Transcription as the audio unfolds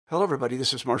Hello, everybody.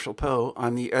 This is Marshall Poe.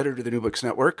 I'm the editor of the New Books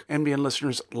Network. NBN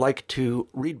listeners like to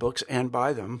read books and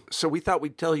buy them. So we thought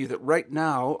we'd tell you that right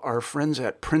now, our friends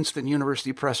at Princeton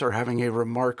University Press are having a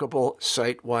remarkable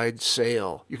site-wide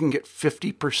sale. You can get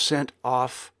 50%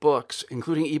 off books,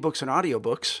 including ebooks and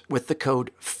audiobooks, with the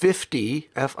code 50,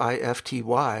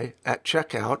 F-I-F-T-Y, at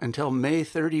checkout until May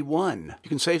 31. You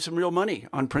can save some real money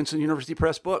on Princeton University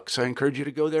Press books. I encourage you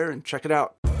to go there and check it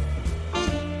out.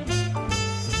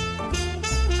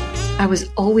 I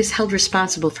was always held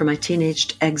responsible for my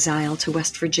teenage exile to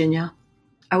West Virginia.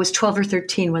 I was 12 or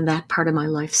 13 when that part of my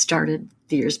life started,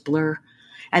 the years blur,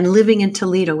 and living in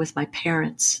Toledo with my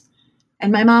parents.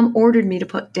 And my mom ordered me to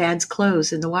put Dad's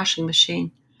clothes in the washing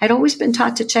machine. I'd always been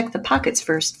taught to check the pockets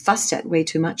first, fussed at way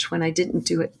too much when I didn't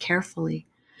do it carefully.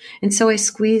 And so I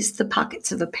squeezed the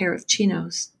pockets of a pair of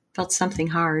chinos, felt something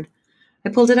hard. I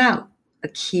pulled it out, a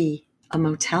key, a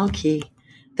motel key.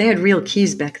 They had real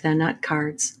keys back then, not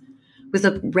cards, with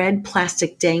a red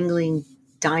plastic dangling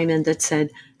diamond that said,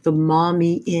 "The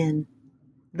Mommy Inn."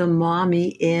 The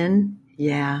Mommy Inn?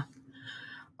 Yeah.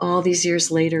 All these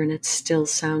years later, and it still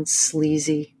sounds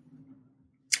sleazy.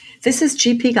 This is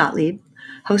G.P. Gottlieb,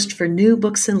 host for New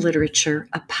Books and Literature,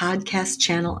 a podcast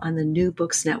channel on the New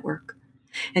Books Network.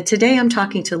 And today I'm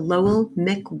talking to Lowell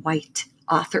Mick White,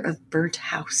 author of Burnt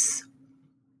House.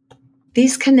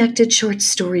 These connected short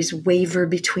stories waver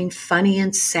between funny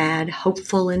and sad,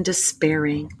 hopeful and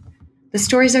despairing. The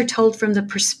stories are told from the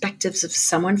perspectives of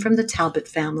someone from the Talbot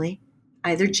family,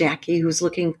 either Jackie, who's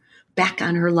looking back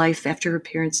on her life after her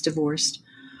parents divorced,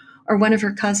 or one of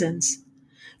her cousins.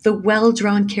 The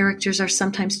well-drawn characters are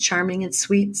sometimes charming and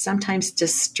sweet, sometimes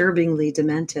disturbingly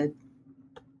demented.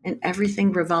 And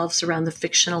everything revolves around the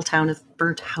fictional town of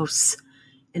Burnt House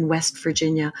in West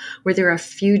Virginia, where there are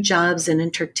few jobs and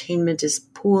entertainment is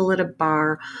pool at a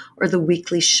bar or the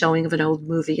weekly showing of an old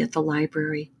movie at the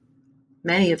library.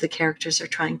 Many of the characters are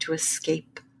trying to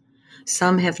escape.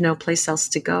 Some have no place else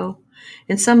to go,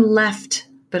 and some left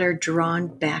but are drawn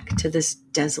back to this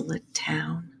desolate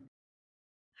town.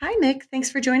 Hi, Mick. Thanks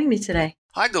for joining me today.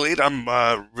 Hi, Galit.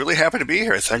 I'm really happy to be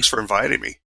here. Thanks for inviting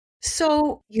me.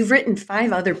 So you've written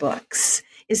 5 other books.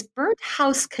 Is Burnt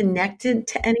House connected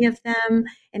to any of them?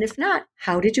 And if not,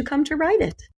 how did you come to write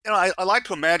it? You know, I like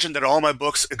to imagine that all my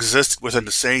books exist within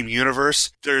the same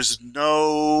universe. There's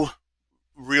no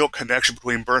real connection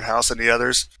between Burnt House and the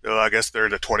others. I guess they're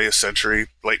in the 20th century,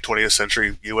 late 20th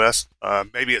century U.S.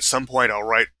 Maybe at some point I'll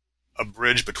write a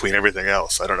bridge between everything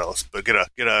else. I don't know, but get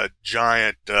a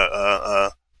giant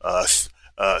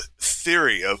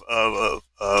theory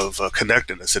of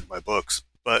connectedness in my books.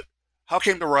 But how I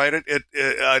came to write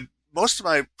it? Most of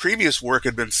my previous work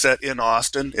had been set in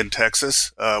Austin, in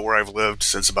Texas, where I've lived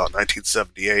since about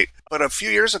 1978. But a few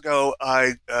years ago,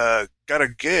 I got a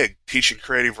gig teaching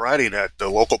creative writing at the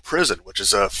local prison, which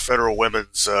is a federal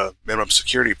women's minimum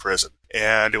security prison.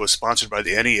 And it was sponsored by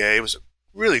the NEA. It was a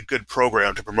really good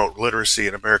program to promote literacy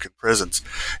in American prisons.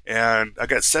 And I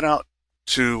got sent out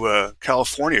to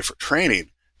California for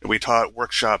training. And we taught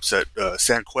workshops at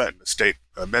San Quentin, the state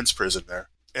men's prison there.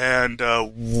 And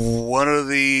one of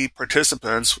the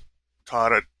participants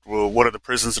taught at one of the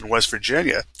prisons in West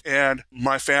Virginia. And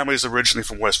my family is originally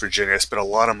from West Virginia. I spent a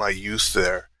lot of my youth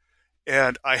there.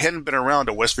 And I hadn't been around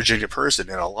a West Virginia person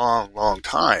in a long, long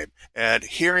time. And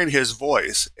hearing his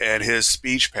voice and his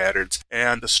speech patterns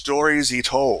and the stories he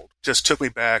told just took me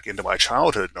back into my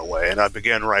childhood in a way. And I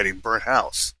began writing Burnt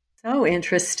House. So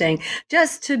interesting.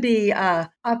 Just to be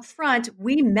upfront,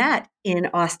 we met in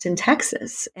Austin,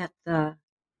 Texas at the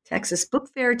Texas Book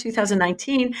Fair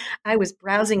 2019. I was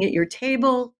browsing at your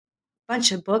table,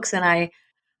 bunch of books, and I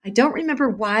don't remember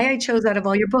why I chose out of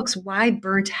all your books. Why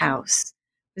Burnt House?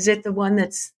 Is it the one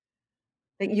that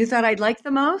you thought I'd like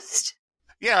the most?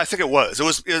 Yeah, I think it was. It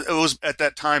was at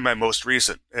that time my most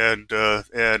recent, and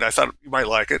I thought you might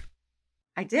like it.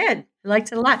 I did. I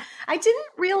liked it a lot. I didn't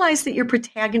realize that your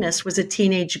protagonist was a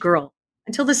teenage girl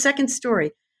until the second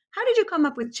story. How did you come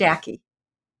up with Jackie?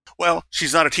 Well,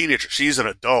 she's not a teenager. She's an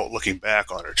adult looking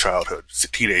back on her childhood,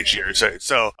 teenage years.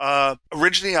 So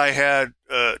originally I had,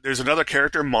 there's another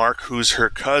character, Mark, who's her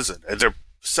cousin.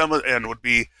 And would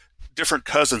be different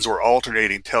cousins were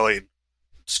alternating telling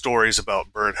stories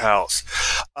about Burnt House.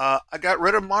 I got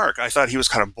rid of Mark. I thought he was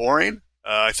kind of boring.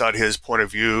 I thought his point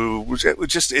of view,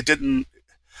 it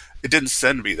didn't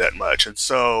send me that much. And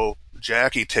so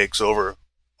Jackie takes over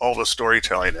all the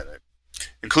storytelling in it,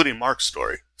 including Mark's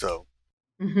story. So.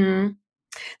 Mm-hmm.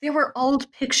 There were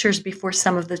old pictures before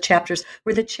some of the chapters.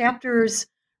 Were the chapters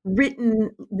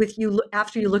written with you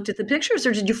after you looked at the pictures,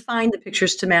 or did you find the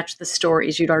pictures to match the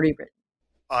stories you'd already written?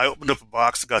 I opened up a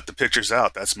box and got the pictures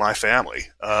out. That's my family.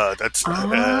 That's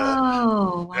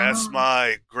wow.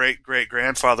 my great great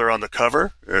grandfather on the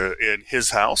cover in his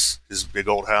house, his big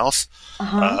old house.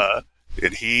 Uh-huh.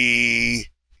 And he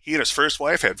and his first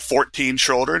wife had 14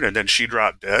 children, and then she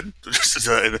dropped dead.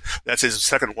 That's his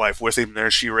second wife with him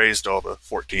there. She raised all the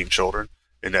 14 children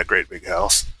in that great big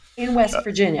house. In West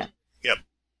Virginia. Yep.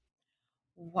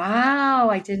 Wow,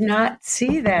 I did not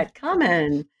see that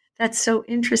coming. That's so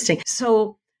interesting.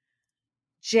 So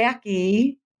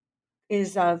Jackie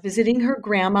is visiting her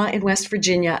grandma in West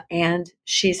Virginia, and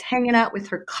she's hanging out with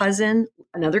her cousin,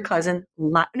 another cousin.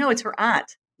 No, it's her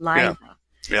aunt, Liza. Yeah.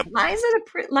 Yep.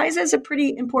 Liza's a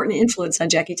pretty important influence on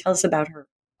Jackie. Tell us about her.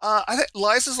 I think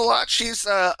Liza's a lot. She's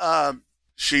I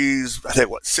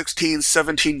think 16,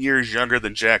 17 years younger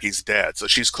than Jackie's dad. So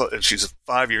she's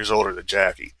 5 years older than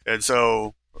Jackie, and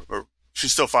so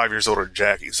she's still 5 years older than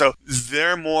Jackie. So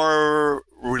they're more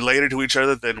related to each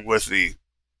other than with the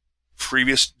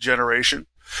previous generation,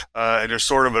 and there's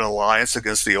sort of an alliance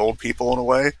against the old people in a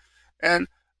way. And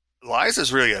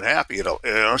Liza's really unhappy.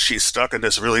 She's stuck in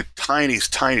this really tiny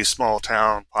small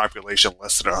town, population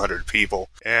less than 100 people,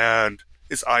 and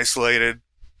it's isolated.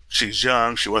 She's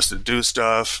young. She wants to do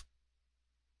stuff,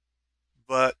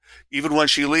 but even when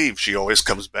she leaves, she always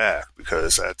comes back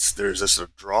because there's this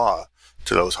draw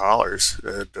to those hollers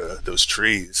and those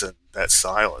trees and that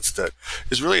silence that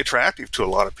is really attractive to a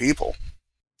lot of people.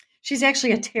 She's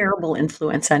actually a terrible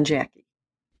influence on Jackie.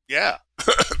 Yeah.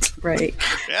 Right.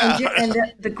 Yeah.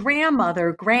 And the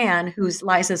grandmother, Gran, who's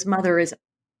Liza's mother, is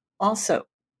also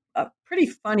a pretty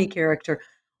funny character.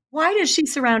 Why does she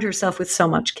surround herself with so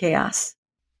much chaos?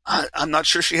 I'm not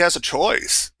sure she has a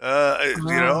choice.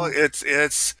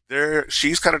 It's there.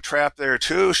 She's kind of trapped there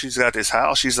too. She's got this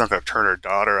house. She's not going to turn her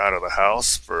daughter out of the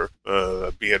house for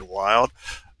being wild.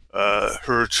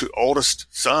 Her two oldest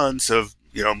sons have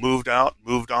moved out,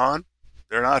 moved on.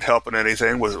 They're not helping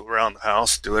anything around the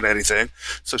house, doing anything.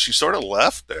 So she sort of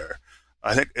left there.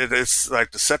 I think it's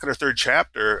like the second or third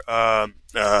chapter, July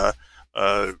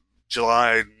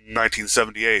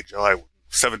 1978, July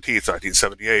 17th,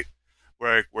 1978,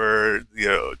 where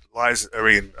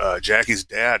Jackie's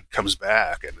dad comes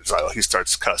back and he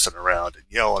starts cussing around and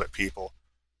yelling at people.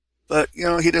 But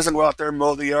he doesn't go out there and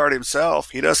mow the yard himself.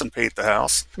 He doesn't paint the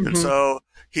house, mm-hmm. And so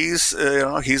he's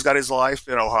got his life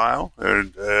in Ohio,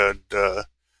 and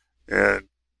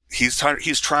he's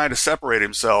trying to separate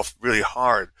himself really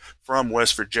hard from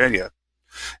West Virginia,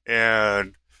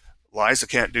 and Liza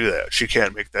can't do that. She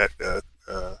can't make that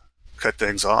cut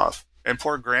things off, and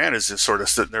poor Gran is just sort of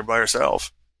sitting there by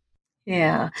herself.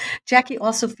 Yeah, Jackie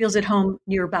also feels at home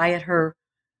nearby at her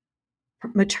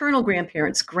maternal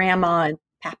grandparents, Grandma and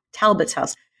Pap Talbot's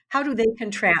house. How do they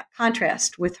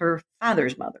contrast with her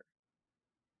father's mother?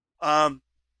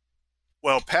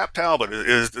 Well, Pap Talbot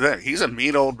he's a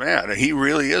mean old man, and he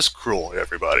really is cruel to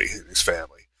everybody in his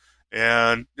family,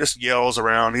 and just yells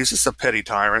around. He's just a petty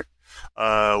tyrant.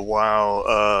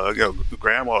 While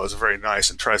Grandma is very nice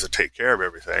and tries to take care of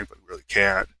everything, but really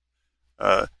can't.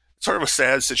 Sort of a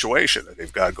sad situation that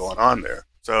they've got going on there.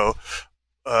 So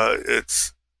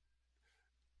it's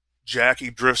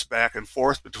Jackie drifts back and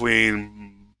forth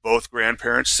between both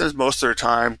grandparents, spends most of their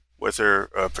time with her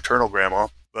paternal grandma,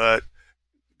 but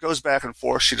goes back and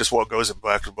forth. She just goes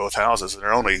back to both houses, and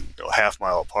they're only half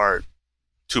mile apart,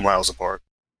 2 miles apart.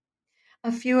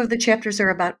 A few of the chapters are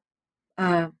about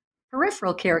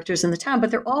peripheral characters in the town,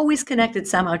 but they're always connected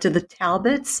somehow to the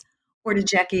Talbots or to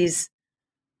Jackie's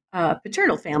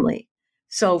paternal family.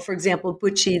 So, for example,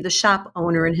 Butchie, the shop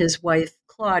owner, and his wife,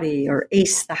 Claudie, or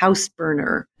Ace, the house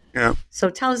burner. Yeah. So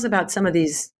tell us about some of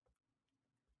these.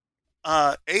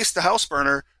 Ace, the house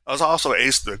burner, was also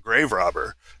Ace, the grave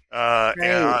robber. Right.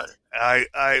 And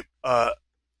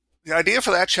the idea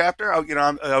for that chapter, I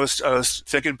was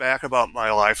thinking back about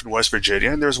my life in West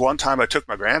Virginia, and there was one time I took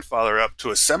my grandfather up to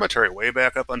a cemetery way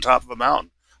back up on top of a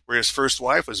mountain where his first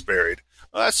wife was buried.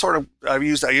 Well, that's sort of I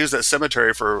used that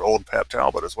cemetery for old Pap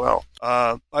Talbot as well.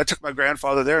 I took my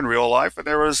grandfather there in real life, and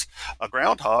there was a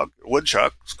groundhog,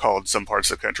 woodchuck, it's called in some parts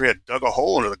of the country, had dug a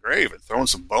hole into the grave and thrown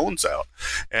some bones out,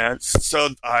 and so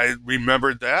I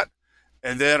remembered that.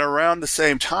 And then around the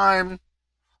same time,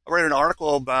 I read an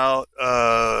article about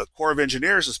Corps of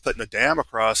Engineers is putting a dam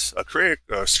across a creek,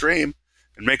 a stream,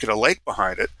 and making a lake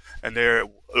behind it. And there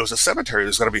was a cemetery that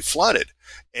was going to be flooded.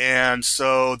 And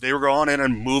so they were going in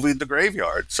and moving the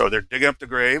graveyard. So they're digging up the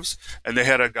graves, and they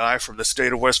had a guy from the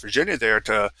state of West Virginia there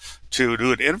to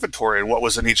do an inventory on what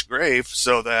was in each grave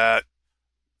so that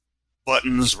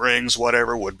buttons, rings,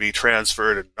 whatever would be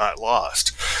transferred and not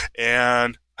lost.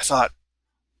 And I thought,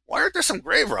 why aren't there some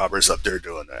grave robbers up there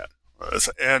doing that?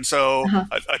 And so Uh-huh.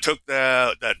 I took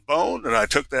that bone, and I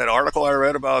took that article I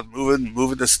read about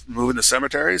moving the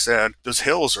cemeteries, and those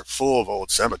hills are full of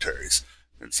old cemeteries.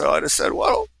 And so I just said,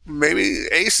 well, maybe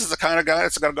Ace is the kind of guy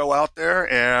that's going to go out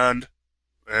there and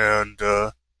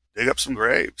dig up some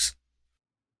graves.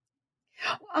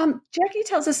 Jackie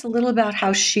tells us a little about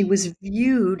how she was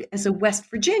viewed as a West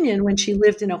Virginian when she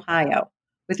lived in Ohio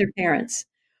with her parents.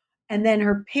 And then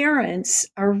her parents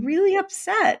are really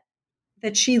upset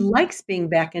that she likes being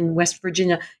back in West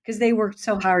Virginia because they worked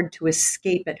so hard to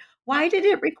escape it. Why did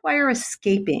it require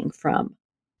escaping from?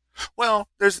 Well,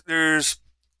 there's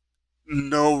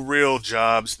no real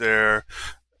jobs there.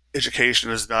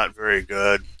 Education is not very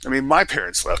good. I mean, my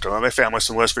parents left. My family's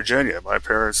from West Virginia. My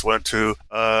parents went to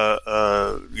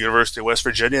University of West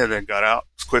Virginia and then got out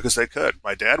as quick as they could.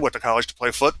 My dad went to college to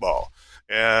play football,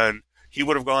 and he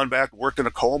would have gone back and worked in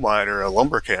a coal mine or a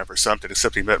lumber camp or something,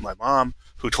 except he met my mom,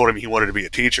 who told him he wanted to be a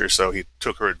teacher, so he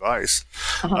took her advice.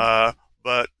 Uh-huh.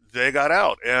 But they got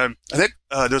out. And I think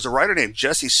there's a writer named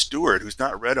Jesse Stewart, who's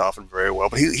not read often very well,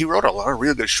 but he wrote a lot of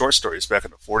really good short stories back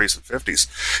in the 40s and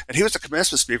 50s. And he was the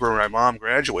commencement speaker when my mom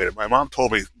graduated. My mom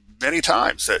told me many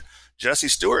times that Jesse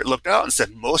Stewart looked out and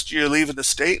said, most of you are leaving the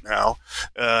state now,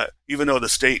 even though the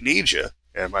state needs you.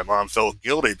 And my mom felt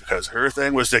guilty because her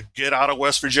thing was to get out of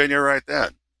West Virginia right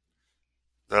then.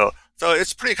 So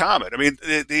it's pretty common. I mean,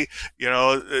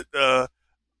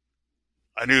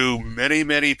 I knew many,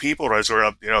 many people when I was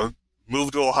growing up,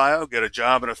 move to Ohio, get a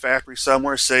job in a factory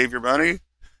somewhere, save your money,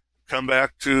 come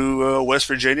back to West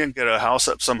Virginia and get a house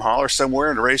up some holler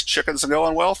somewhere and raise chickens and go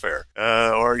on welfare,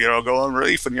 or go on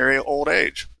relief in your old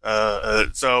age.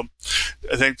 So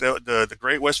I think the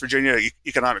great West Virginia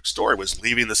economic story was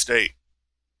leaving the state.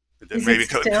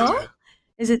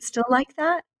 Is it still like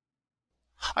that?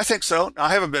 I think so.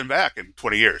 I haven't been back in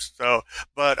 20 years.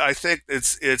 But I think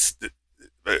it's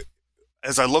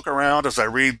as I look around, as I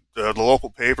read the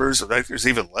local papers, I think there's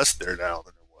even less there now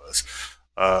than there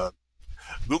was.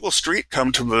 Google Street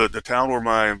come to the town where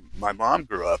my mom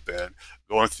grew up in,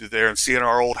 going through there and seeing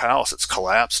our old house. It's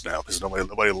collapsed now because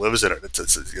nobody lives in it.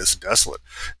 It's desolate,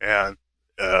 and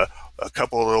a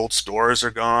couple of the old stores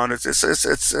are gone. It's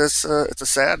a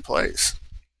sad place.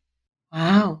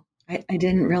 Wow, I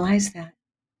didn't realize that.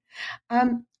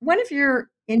 One of your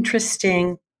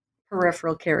interesting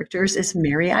peripheral characters is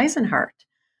Mary Eisenhart,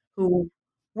 who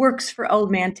works for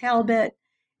Old Man Talbot,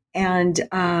 and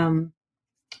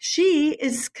she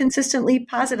is consistently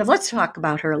positive. Let's talk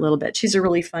about her a little bit. She's a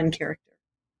really fun character.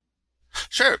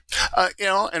 Sure.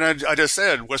 And I just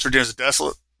said West Virginia's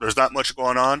desolate. There's not much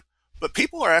going on, but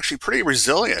people are actually pretty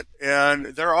resilient. And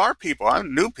there are people, I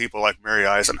knew people like Mary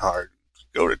Eisenhart,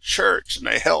 go to church and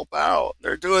they help out.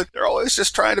 They're always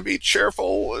just trying to be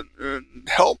cheerful and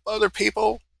help other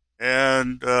people.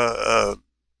 And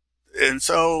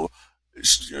so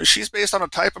she's based on a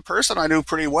type of person I knew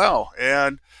pretty well.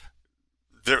 And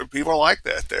there are people like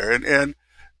that there. And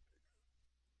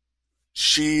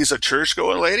she's a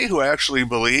church-going lady who actually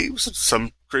believes.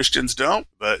 Some Christians don't,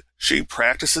 but she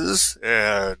practices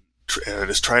and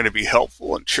is trying to be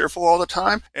helpful and cheerful all the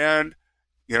time. And,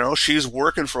 she's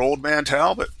working for Old Man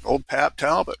Talbot, Old Pap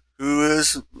Talbot, who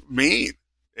is mean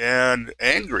and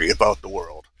angry about the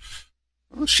world.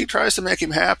 Well, she tries to make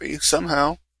him happy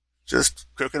somehow, just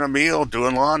cooking a meal,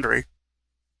 doing laundry.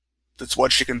 That's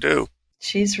what she can do.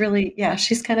 She's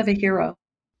she's kind of a hero.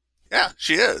 Yeah,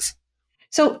 she is.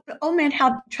 So Old Man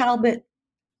Talbot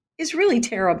is really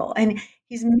terrible, and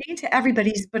he's mean to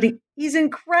everybody, but he's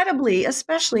incredibly,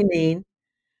 especially mean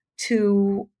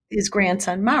to his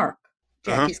grandson, Mark,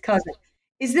 Jackie's cousin.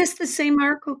 Is this the same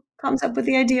Mark who comes up with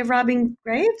the idea of robbing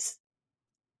graves?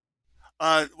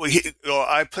 I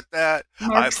put that.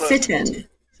 Mark Sitton,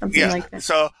 something like that.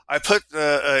 So I put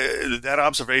that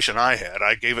observation I had.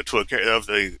 I gave it to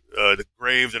the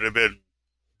grave that had been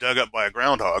dug up by a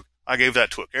groundhog. I gave that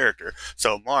to a character.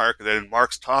 So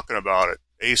Mark's talking about it.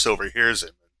 Ace overhears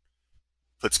him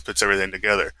and puts everything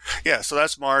together. Yeah, so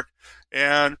that's Mark,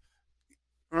 and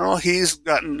he's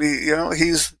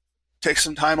takes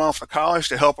some time off of college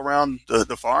to help around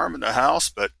the farm and the house,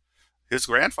 but his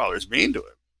grandfather's mean to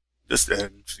him, just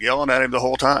and yelling at him the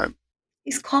whole time.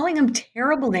 He's calling him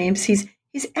terrible names. He's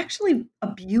actually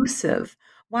abusive.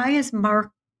 Why is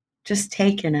Mark just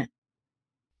taking it?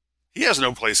 He has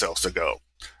no place else to go,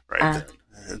 right then.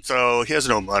 And so he has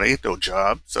no money, no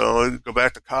job. So he'll go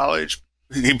back to college.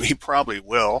 He probably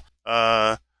will.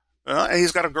 And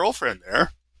he's got a girlfriend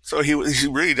there. So he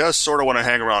really does sort of want to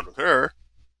hang around with her.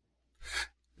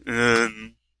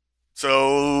 And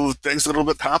so things are a little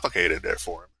bit complicated there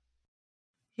for him.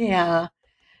 Yeah.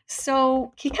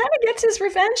 So he kind of gets his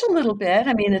revenge a little bit.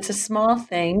 I mean, it's a small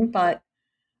thing, but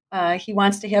he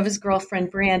wants to have his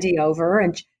girlfriend Brandy over,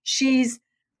 and she's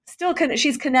still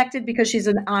she's connected because she's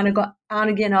an on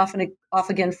again, off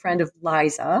again friend of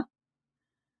Liza,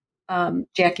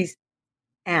 Jackie's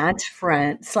aunt,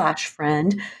 friend.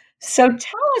 So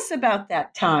tell us about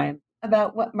that time,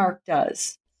 about what Mark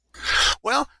does.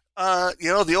 Well,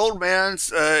 the old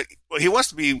man's, he wants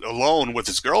to be alone with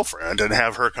his girlfriend and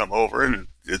have her come over, and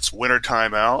it's winter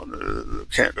time out,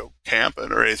 can't go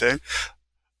camping or anything.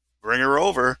 Bring her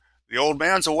over. The old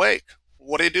man's awake.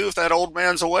 What do you do if that old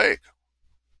man's awake?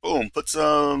 Boom, put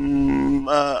some,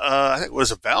 I think it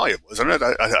was a Valium, wasn't it?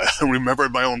 I remember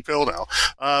my own pill now.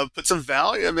 Put some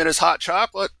Valium in his hot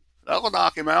chocolate. That'll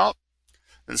knock him out.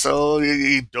 And so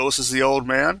he doses the old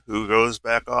man, who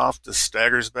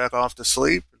staggers back off to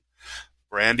sleep.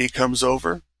 Brandy comes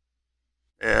over,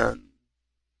 and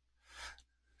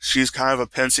she's kind of a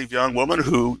pensive young woman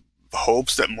who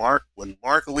hopes that when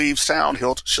Mark leaves town,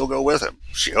 she'll go with him.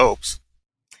 She hopes.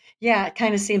 Yeah, it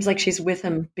kind of seems like she's with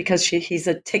him because he's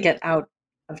a ticket out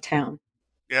of town.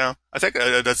 Yeah, I think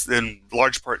that's in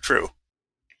large part true.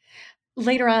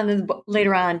 Later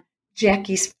on,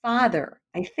 Jackie's father,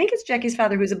 I think it's Jackie's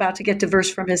father, who's about to get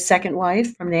divorced from his second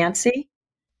wife, from Nancy,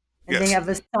 and Yes. they have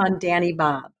a son, Danny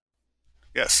Bob.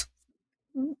 Yes.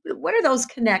 What are those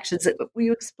connections? Will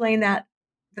you explain that,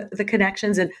 the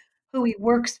connections, and who he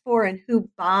works for, and who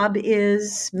Bob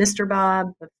is, Mr.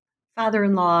 Bob, the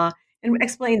father-in-law, and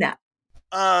explain that.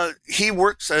 He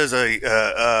works as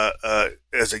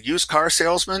a used car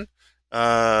salesman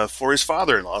for his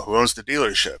father-in-law, who owns the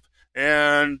dealership,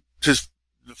 and his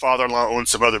father-in-law owns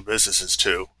some other businesses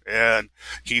too, and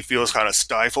he feels kind of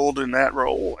stifled in that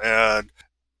role, and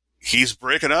he's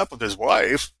breaking up with his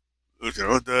wife,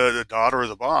 the daughter of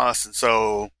the boss, and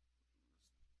so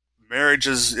marriage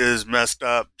is messed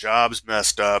up, job's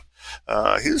messed up.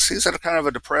 He's in a kind of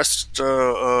a depressed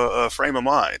frame of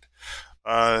mind.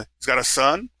 He's got a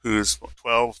son who's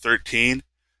 12, 13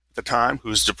 at the time,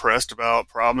 who's depressed about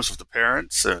problems with the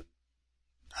parents. And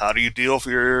how do you deal with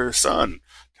your son?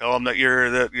 Tell him that you're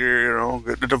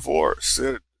getting a divorce.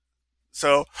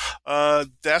 So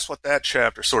that's what that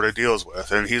chapter sort of deals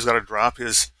with. And he's got to drop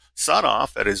his son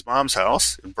off at his mom's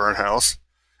house in Burnhouse,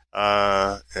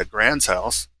 at Grant's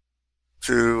house,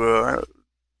 to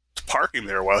park him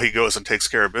there while he goes and takes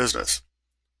care of business.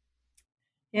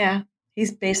 Yeah,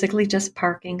 he's basically just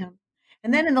parking him.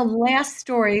 And then in the last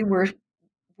story,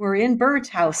 we're in Bird's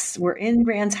house. We're in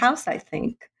Grant's house, I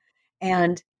think.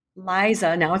 And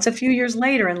Liza, now it's a few years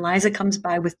later, and Liza comes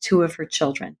by with two of her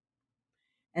children.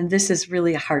 And this is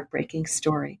really a heartbreaking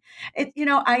story.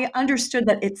 I understood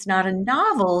that it's not a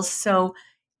novel, so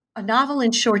a novel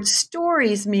in short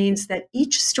stories means that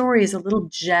each story is a little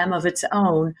gem of its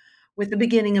own, with a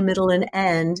beginning, a middle, and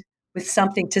end, with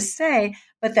something to say,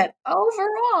 but that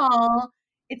overall,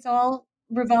 it's all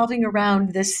revolving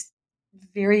around this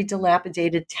very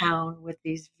dilapidated town with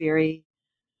these a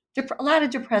lot of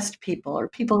depressed people, or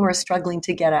people who are struggling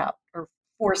to get out or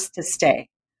forced to stay,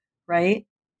 right?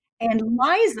 And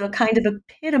Liza kind of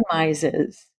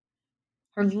epitomizes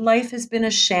her life has been a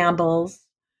shambles.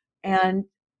 And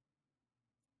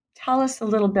tell us a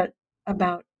little bit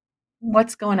about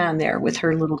what's going on there with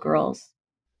her little girls.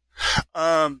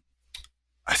 I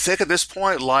think at this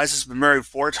point, Liza's been married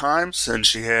 4 times, and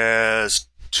she has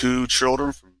 2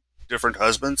 children from different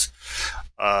husbands.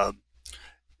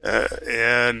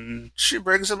 And she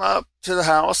brings them up to the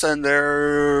house, and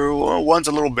one's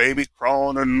a little baby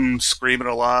crawling and screaming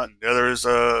a lot, and the other's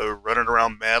running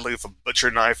around madly with a butcher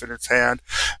knife in its hand.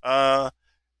 And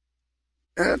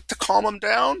to calm them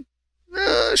down,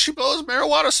 she blows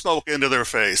marijuana smoke into their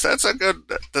face. That's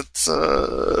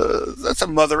a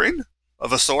mothering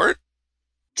of a sort.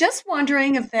 Just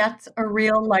wondering if that's a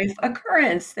real life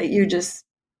occurrence that you just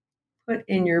put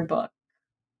in your book.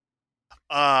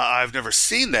 I've never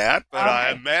seen that, but Okay.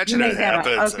 I imagine it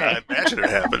happens. Okay. I imagine it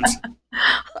happens.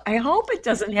 I hope it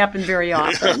doesn't happen very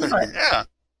often. But... Yeah.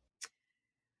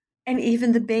 And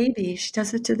even the baby, she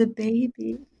does it to the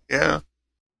baby. Yeah.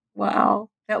 Wow.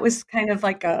 That was kind of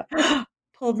like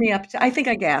pulled me up. I think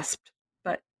I gasped,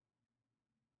 but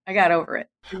I got over it.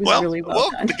 It was really well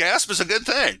done. The gasp is a good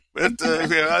thing.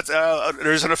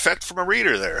 There's an effect from a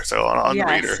reader there, so on the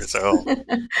reader. So,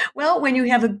 well, when you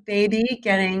have a baby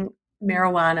getting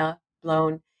marijuana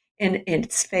blown in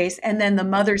its face, and then the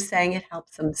mother saying it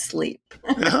helps them sleep.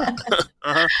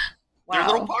 uh-huh.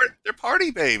 Wow. They're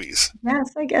party babies.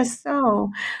 Yes, I guess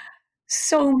so.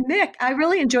 So, Mick, I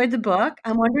really enjoyed the book.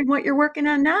 I'm wondering what you're working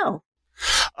on now.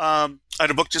 I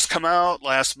had a book just come out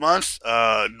last month,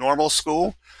 Normal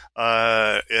School.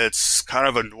 It's kind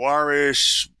of a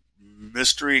noirish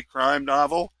mystery crime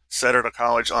novel set at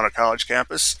on a college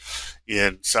campus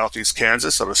in southeast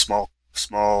Kansas at a small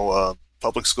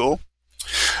public school.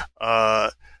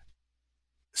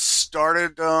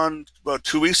 Started on about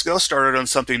 2 weeks ago, started on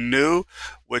something new,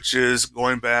 which is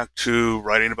going back to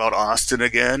writing about Austin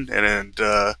again. And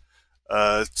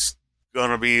it's going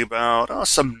to be about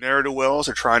some ne'er-do-wells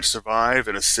are trying to survive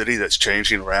in a city that's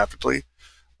changing rapidly.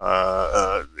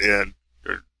 And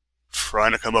they're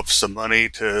trying to come up with some money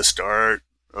to start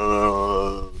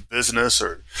a business,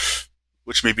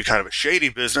 which may be kind of a shady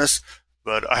business,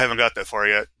 but I haven't got that far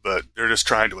yet. But they're just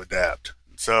trying to adapt.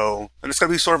 And it's going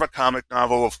to be sort of a comic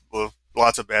novel with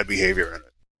lots of bad behavior in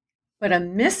it. But a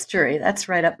mystery, that's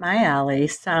right up my alley.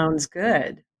 Sounds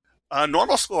good.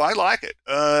 Normal School, I like it.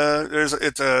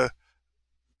 It's a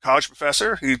college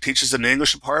professor who teaches in the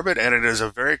English department, and it is a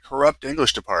very corrupt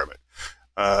English department.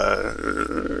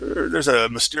 There's a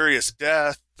mysterious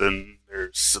death, and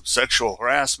there's some sexual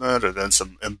harassment, and then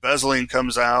some embezzling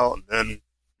comes out, and then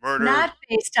murder. Not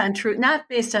based on truth, not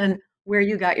based on where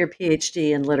you got your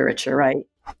PhD in literature, right?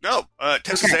 No,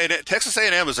 Texas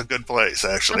A&M is a good place,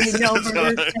 actually.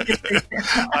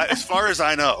 As far as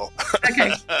I know.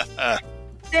 Okay.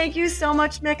 Thank you so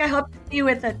much, Mick. I hope to see you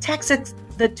at the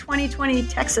 2020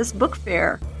 Texas Book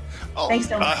Fair. Oh, thanks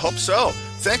so much. I hope so.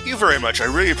 Thank you very much. I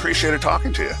really appreciated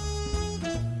talking to you.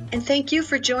 And thank you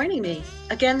for joining me.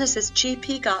 Again, this is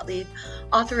G.P. Gottlieb,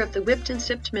 author of the Whipped and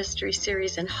Sipped Mystery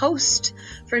Series and host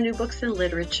for New Books in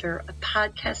Literature, a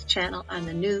podcast channel on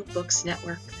the New Books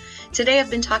Network. Today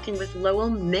I've been talking with Lowell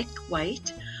Mick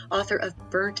White, author of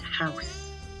Burnt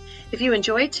House. If you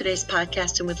enjoyed today's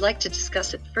podcast and would like to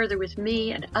discuss it further with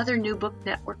me and other New Book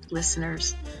Network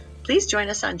listeners, please join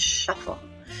us on Shuffle.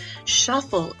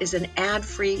 Shuffle is an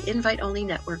ad-free, invite-only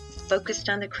network focused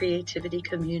on the creativity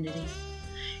community.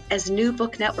 As New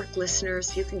Book Network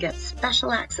listeners, you can get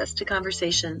special access to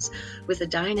conversations with a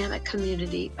dynamic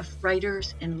community of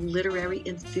writers and literary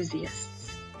enthusiasts.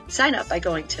 Sign up by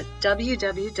going to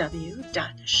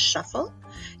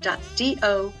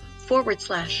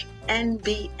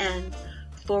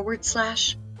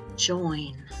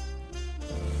www.shuffle.do/NBN/join.